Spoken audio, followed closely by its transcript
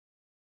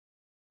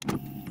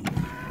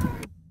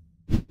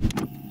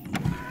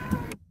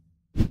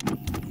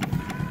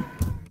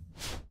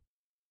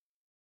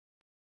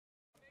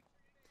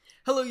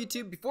Hello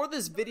YouTube, before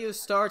this video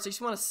starts, I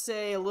just want to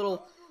say a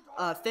little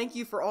thank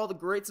you for all the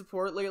great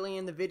support lately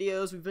in the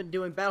videos. We've been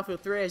doing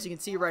Battlefield 3, as you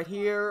can see right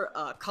here,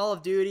 Call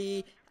of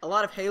Duty, a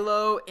lot of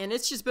Halo, and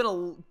it's just been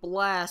a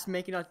blast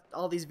making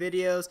all these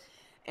videos.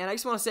 And I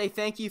just want to say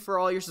thank you for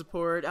all your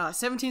support.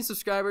 17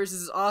 subscribers,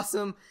 this is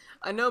awesome.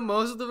 I know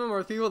most of them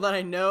are people that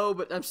I know,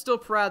 but I'm still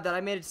proud that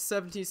I made it to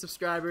 17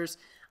 subscribers.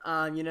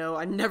 You know,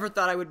 I never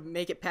thought I would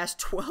make it past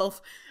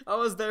 12. I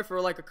was there for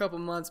like a couple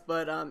months,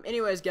 but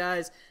anyways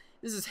guys,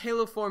 this is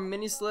Halo 4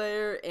 Mini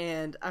Slayer,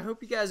 and I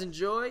hope you guys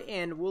enjoy,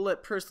 and we'll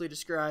let Pursley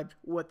describe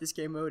what this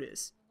game mode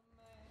is.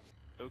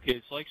 Okay,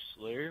 it's like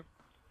Slayer,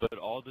 but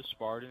all the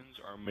Spartans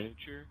are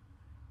miniature,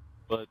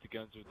 but the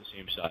guns are the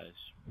same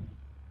size.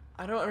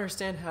 I don't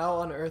understand how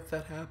on earth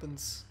that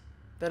happens.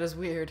 That is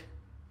weird.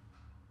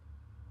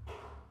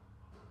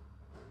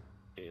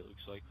 Okay, it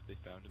looks like they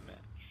found a match.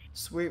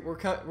 Sweet, we're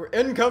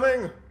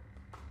incoming!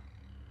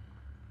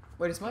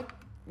 Wait, is my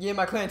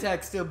clan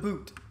tag still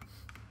boot?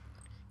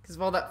 Because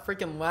of all that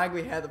freaking lag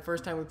we had the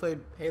first time we played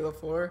Halo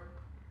 4.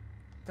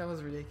 That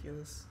was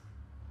ridiculous.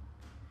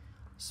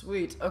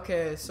 Sweet,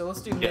 okay, so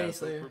let's do Mini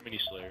Slayer. For Mini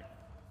Slayer.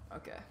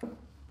 Okay.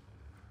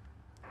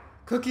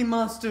 Cookie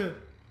Monster!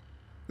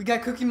 We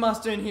got Cookie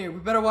Monster in here, we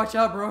better watch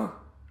out, bro.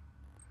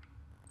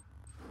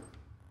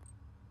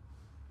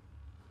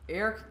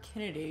 Eric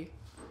Kennedy.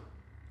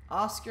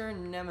 Oscar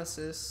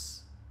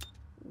Nemesis.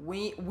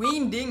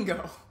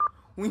 Weendingo.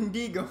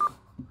 Wendigo.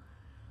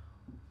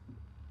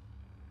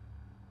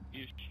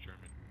 He's German.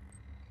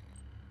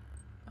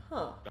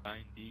 Huh.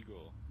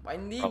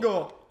 Wendigo.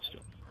 Oh,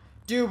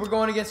 dude, we're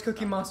going against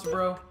Cookie Monster,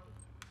 bro.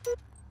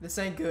 This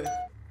ain't good.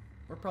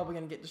 We're probably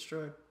gonna get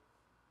destroyed.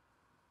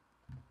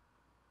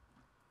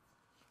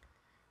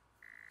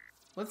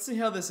 Let's see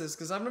how this is,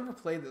 because I've never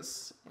played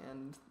this,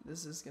 and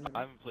this is gonna be...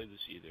 I haven't played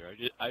this either.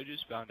 I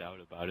just found out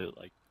about it,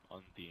 like,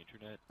 on the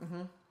internet.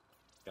 Mm-hmm.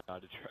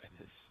 Gotta try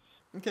this.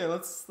 Okay,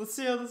 let's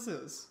see how this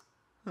is.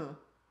 Huh.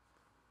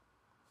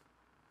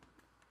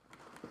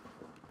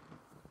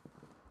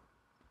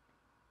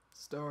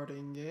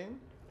 Starting game.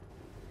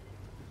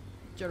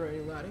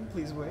 Generating lighting,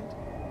 please wait.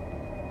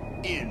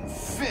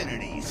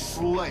 Infinity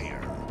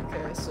Slayer.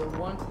 Okay, so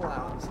one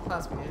class.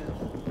 Class we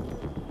have.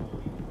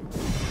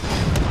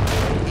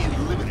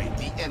 Eliminate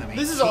the enemy.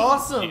 This is team.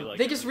 awesome! Like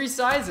they just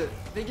resize it.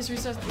 They just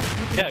resize it.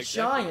 Yeah,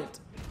 exactly. Giant.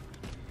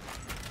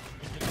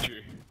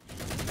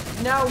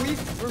 Now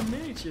we're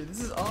miniature.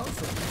 This is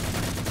awesome.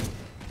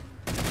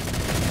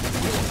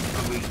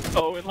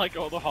 Oh, and like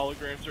all the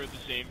holograms are the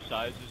same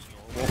size as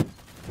normal.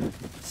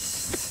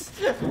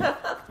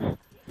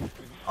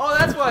 Oh,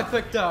 that's what I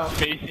picked up.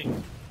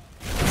 Amazing.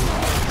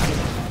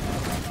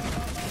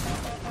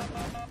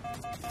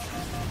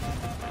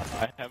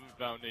 I haven't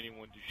found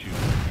anyone to shoot.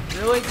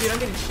 Really? Dude, I'm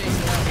getting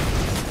chased out.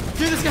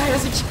 Dude, this guy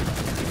has a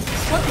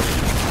what the?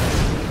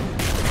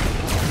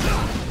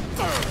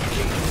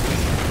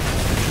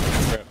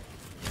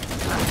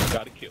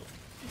 Got a kill.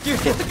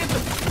 Dude, look at the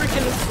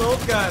freaking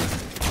assault gun.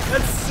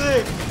 That's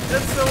sick.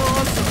 That's so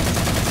awesome.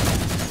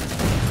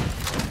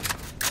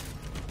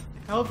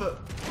 Help it.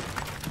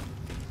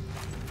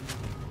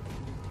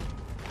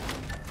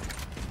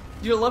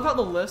 Dude, I love how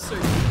the lifts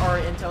are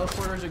in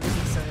teleporters are just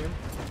the same.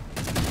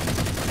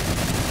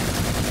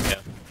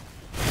 Yeah.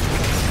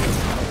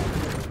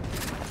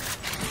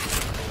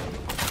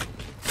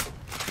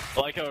 I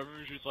like how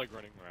everyone's just like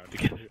running around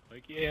together.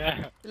 Like,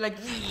 yeah. Like,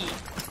 yee.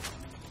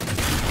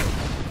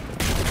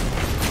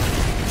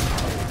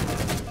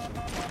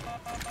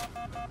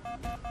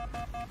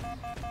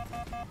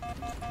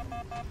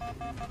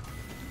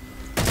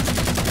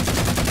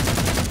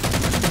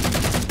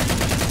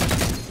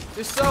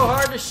 They're so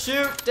hard to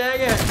shoot,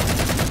 dang it!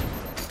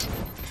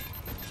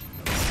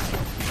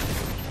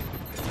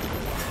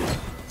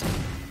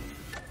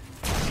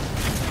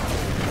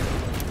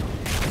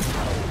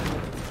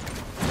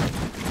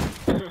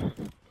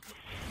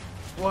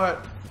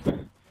 What?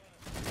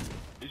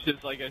 It's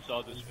just like I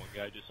saw this one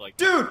guy just like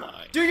Dude!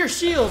 flying. Do your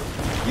shield!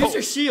 Use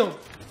your shield!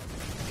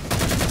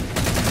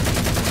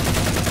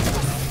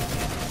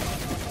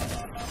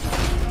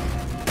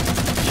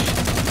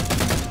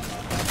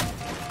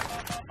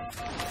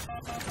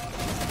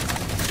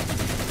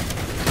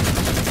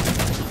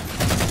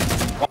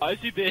 Why is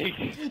he big?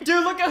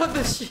 Dude, look at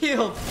the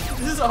shield!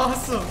 This is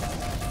awesome!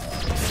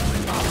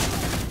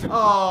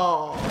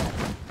 Oh.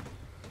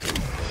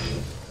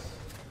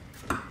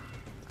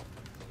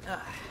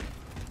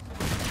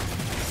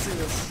 Let's see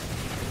this.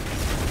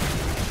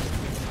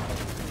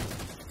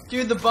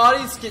 Dude, the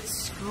bodies get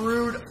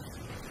screwed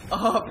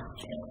up.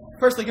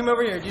 Firstly, come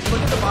over here. Dude,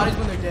 look at the bodies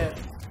when they're dead.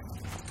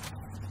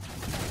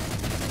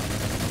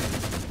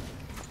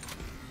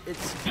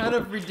 It's kind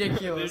of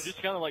ridiculous. They're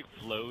just kind of like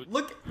float.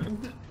 Look,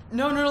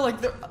 no, like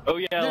they're. Oh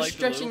yeah, they're like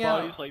stretching the out.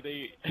 bodies, like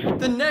they.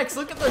 The necks.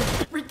 Look at the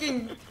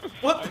freaking.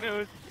 What? I know.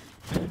 It's,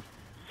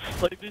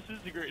 like this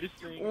is the greatest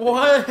thing.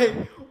 Why?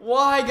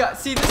 Why, God?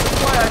 See, this is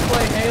why I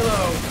play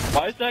Halo.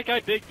 Why is that guy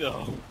big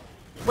though?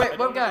 Wait,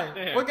 what guy?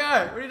 Understand. What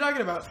guy? What are you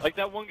talking about? Like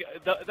that one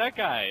guy, that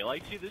guy.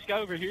 Like, see this guy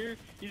over here?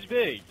 He's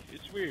big.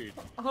 It's weird.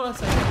 Hold on a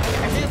second.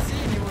 I can't see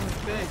anyone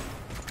that's big.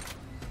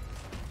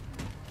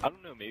 I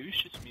don't know. Maybe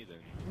it's just me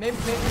then. Maybe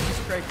it's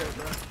just Kraker,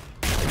 bro.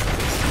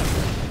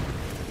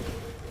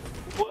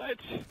 What?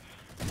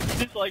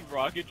 He just like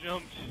rocket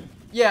jumped.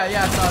 Yeah,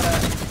 I saw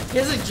that. He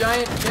has a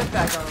giant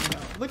jetpack on him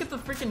though. Look at the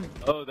freaking.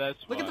 Oh,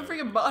 that's. Look at the why.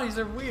 freaking bodies.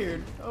 They're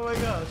weird. Oh my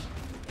gosh.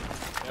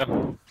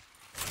 Yeah.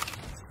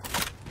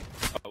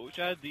 I wish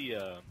I had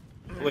the.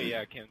 Wait,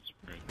 yeah, I can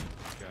sprint.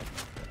 God.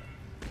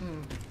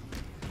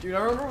 Dude, I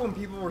remember when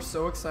people were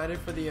so excited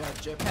for the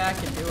jetpack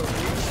and do a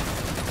reach,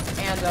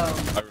 and I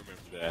remember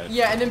that.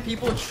 yeah, and then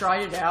people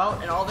tried it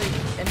out, and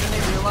then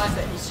they realized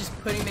that he's just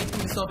making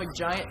himself a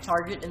giant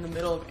target in the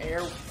middle of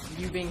air,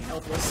 you being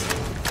helpless.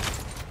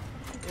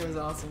 It was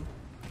awesome.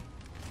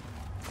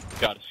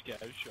 Got a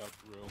scatter shot,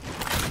 bro.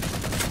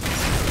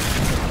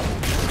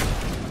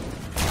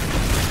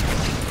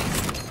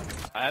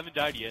 I haven't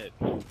died yet.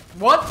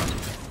 What?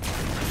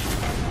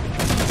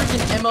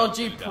 Freaking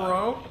MLG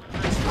Pro?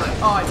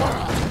 Oh, I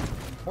died.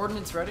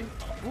 Ordnance ready?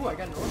 Ooh, I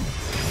got an ordnance.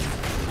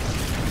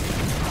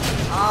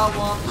 I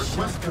want the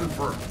Request shotgun.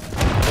 confirmed.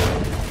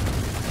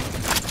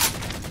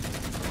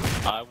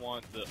 I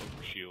want the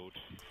overshield.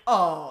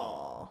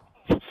 Oh.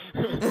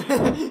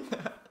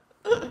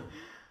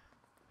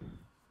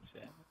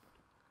 Sad.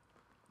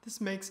 This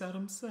makes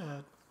Adam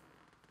sad.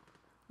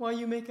 Why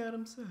you make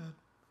Adam sad?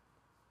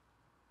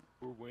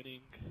 We're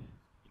winning,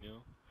 you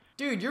know.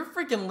 Dude, you're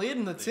freaking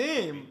leading the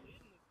team.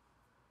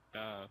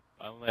 I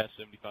only have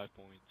 75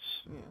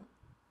 points. Yeah.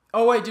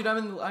 Oh wait, dude, I'm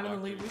in the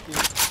lead with you.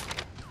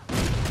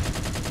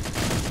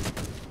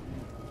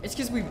 It's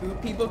because we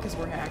boot people because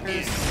we're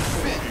hackers.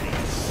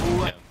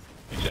 Yeah,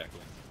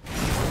 exactly.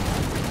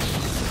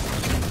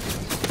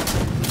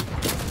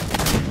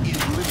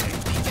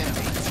 Eliminate the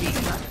enemy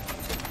team.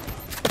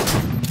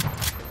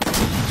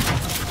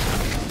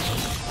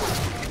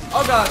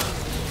 Oh gosh.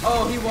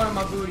 Oh, he wanted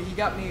my booty. He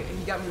got me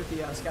with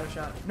the scatter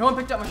shot. No one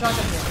picked up my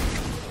shotgun yet.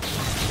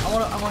 I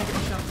wanna get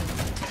my shotgun.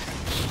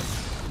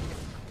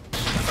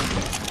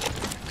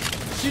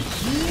 Shoot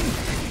him.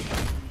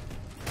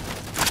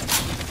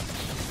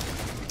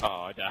 Oh,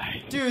 I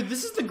died. Dude,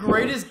 this is the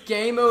greatest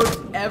game mode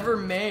ever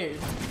made.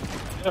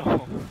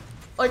 No.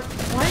 Like,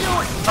 why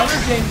don't other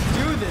games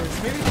do this?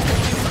 Maybe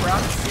because the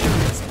crowd is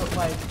serious, but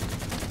like,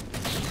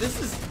 this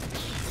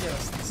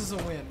is a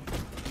win.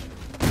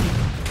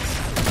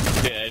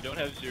 Yeah, I don't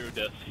have 0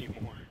 deaths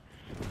anymore.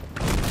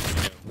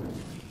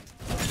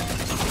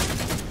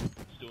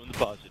 Still in the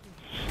positive.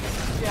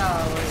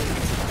 Yeah,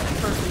 like,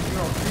 Pursley,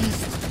 you're a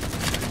beast.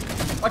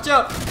 Watch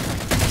out!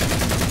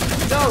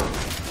 No!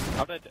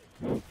 How'd I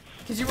die?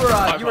 Because you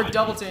were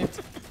double teamed.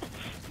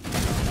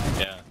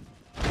 Yeah.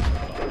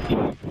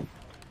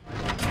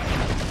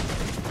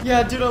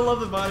 Yeah, dude, I love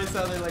the bodies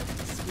how they like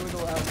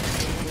squiggle out.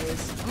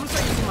 I'm gonna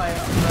start using my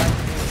frag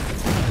grenade.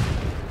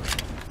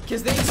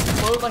 Because they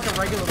explode like a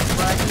regular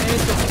frag grenade,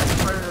 so it's like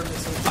a predator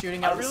missile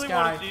shooting out I really of the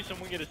sky. want to see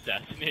someone get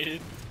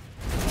assassinated.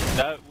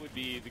 That would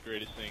be the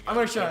greatest thing. I'm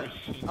gonna I've try ever it.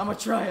 seen. I'm gonna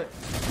try it.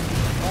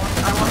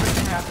 I want this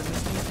to happen.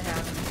 This needs to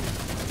happen.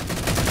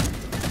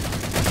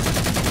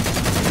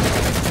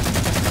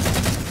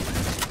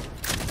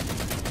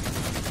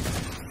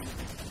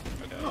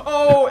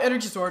 Oh,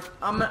 energy sword.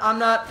 I'm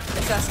not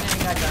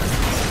assassinating that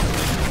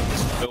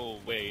guy. No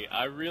way.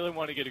 I really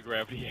want to get a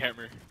gravity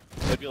hammer.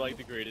 That'd be like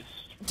the greatest.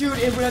 Dude,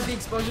 if we had the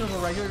explosion of a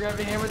regular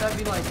gravity hammer, that'd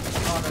be like,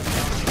 oh, that'd be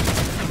awesome.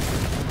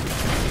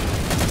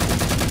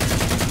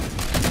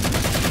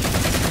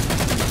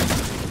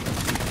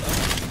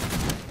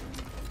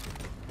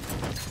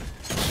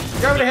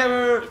 Gravity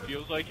hammer! It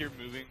feels like you're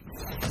moving.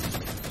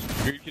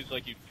 It's weird because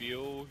like you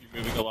feel you're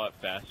moving a lot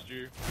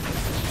faster.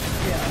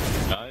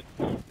 Yeah. Not.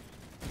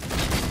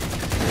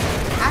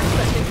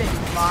 Actually, I think they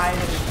lied.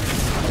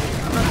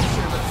 I'm not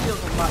sure, but it feels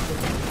a lot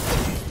different.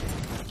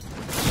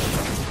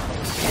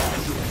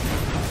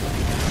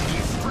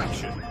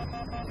 Distraction.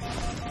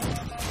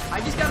 I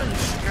just got a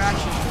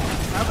distraction.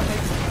 How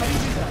do you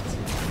do that?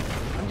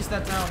 I'm just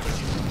that talented.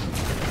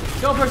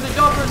 Don't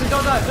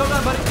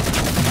die, buddy.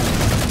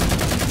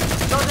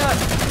 Don't die.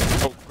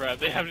 Oh crap!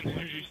 They have an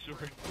energy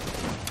sword.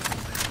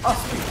 Oh,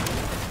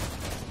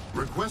 sweet.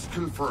 Request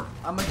confirmed.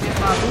 I'm gonna get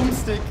my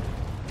boomstick.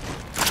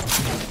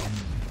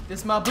 This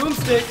is my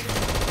boomstick.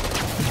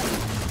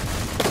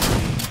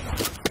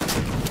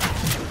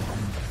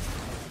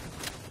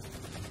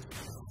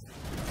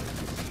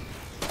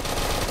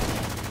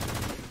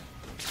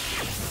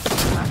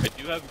 I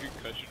do have a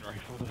concussion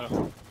rifle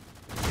though.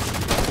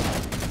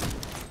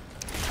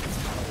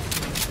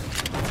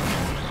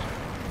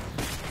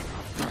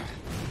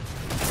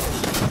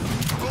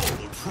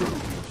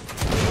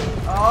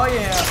 Oh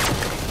yeah.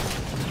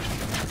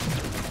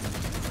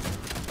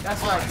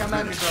 That's right. Come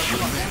at me, bro.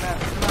 Come on, come at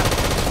me.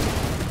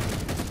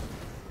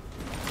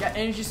 Got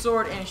energy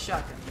sword and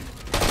shotgun.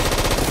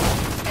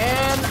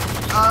 And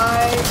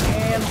I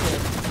am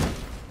dead.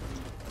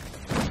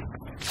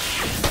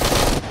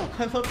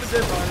 I love the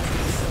dead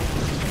bodies.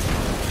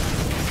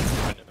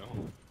 I know.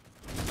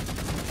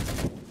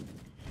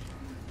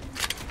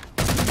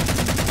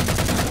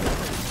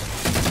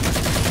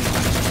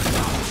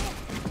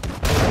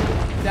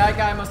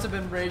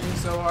 raging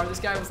so hard. This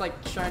guy was like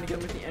trying to get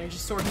him with the energy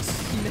sword.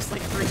 He missed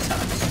like 3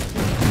 times.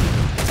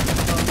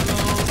 Oh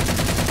no.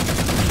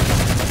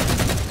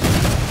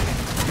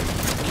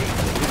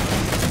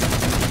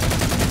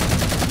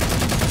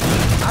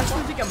 I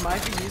actually think it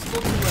might be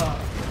useful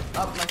to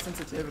up my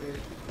sensitivity.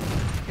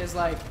 Because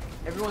like,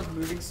 everyone's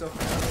moving so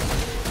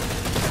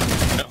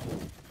fast. No.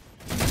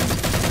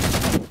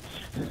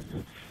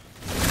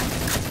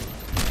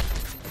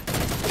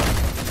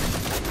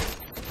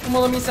 Come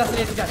on, let me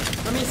assassinate the guy.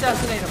 Let me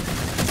assassinate him.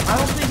 I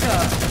don't think,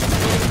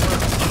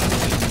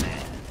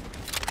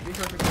 to be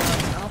perfectly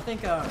honest, I don't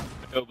think,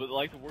 No, but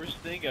like the worst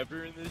thing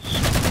ever in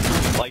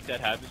this, like that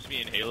happens to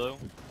me in Halo,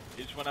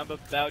 is when I'm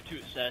about to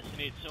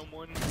assassinate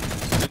someone,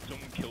 and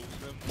someone kills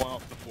them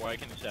before I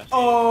can assassinate them.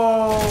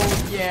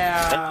 oh,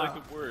 yeah. That's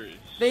like the worst.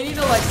 They need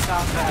to, like,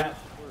 stop that.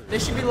 That's the worst. They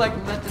should be like,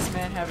 let this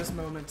man have his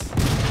moments.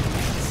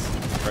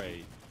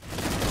 Right.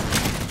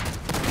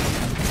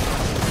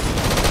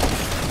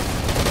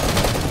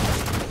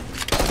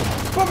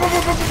 Dang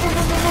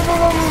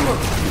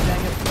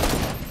it.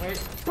 Wait.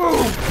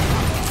 Boom!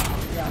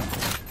 Yeah.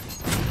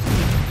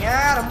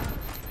 Got him!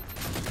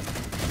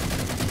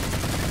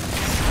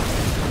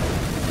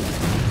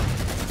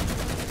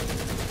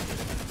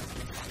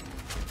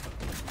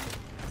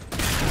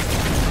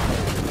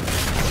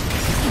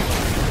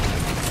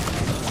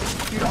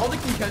 Dude, all the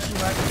concussion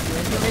rifles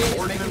doing for me is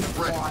making me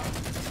fly.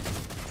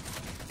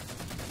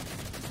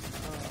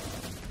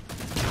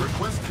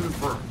 Request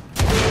confirmed.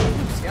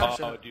 Scout Oh,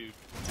 shot. dude.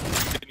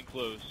 Getting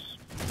close.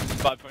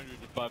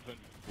 500 to 500.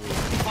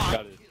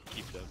 Gotta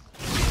keep that.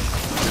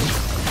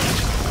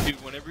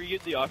 Dude, whenever you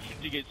get the option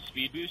to get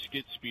speed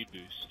speed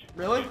boost.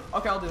 Really?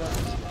 Okay, I'll do that.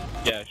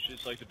 Yeah, it's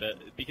just like the best,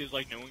 because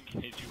like no one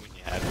can hit you when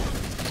you have it.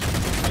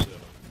 So.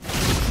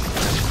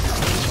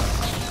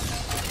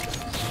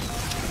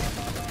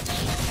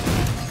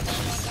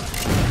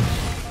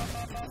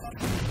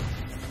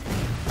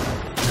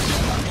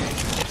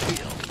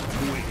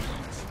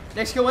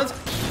 Next kill wins.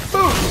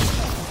 Boom!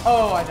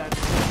 Oh, I died.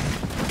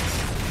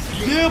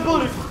 Yeah,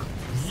 buddy!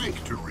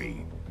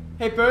 Victory.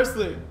 Hey,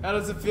 Pursley, how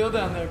does it feel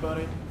down there,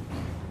 buddy?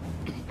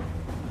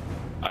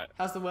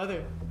 How's the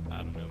weather? I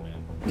don't know,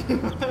 man. It's pretty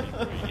great,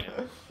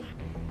 yeah.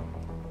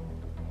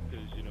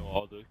 Because, you know,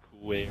 all the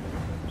cool air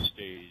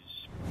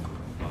stays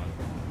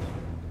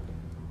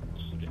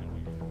down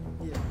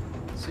here.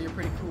 Yeah. So you're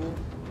pretty cool.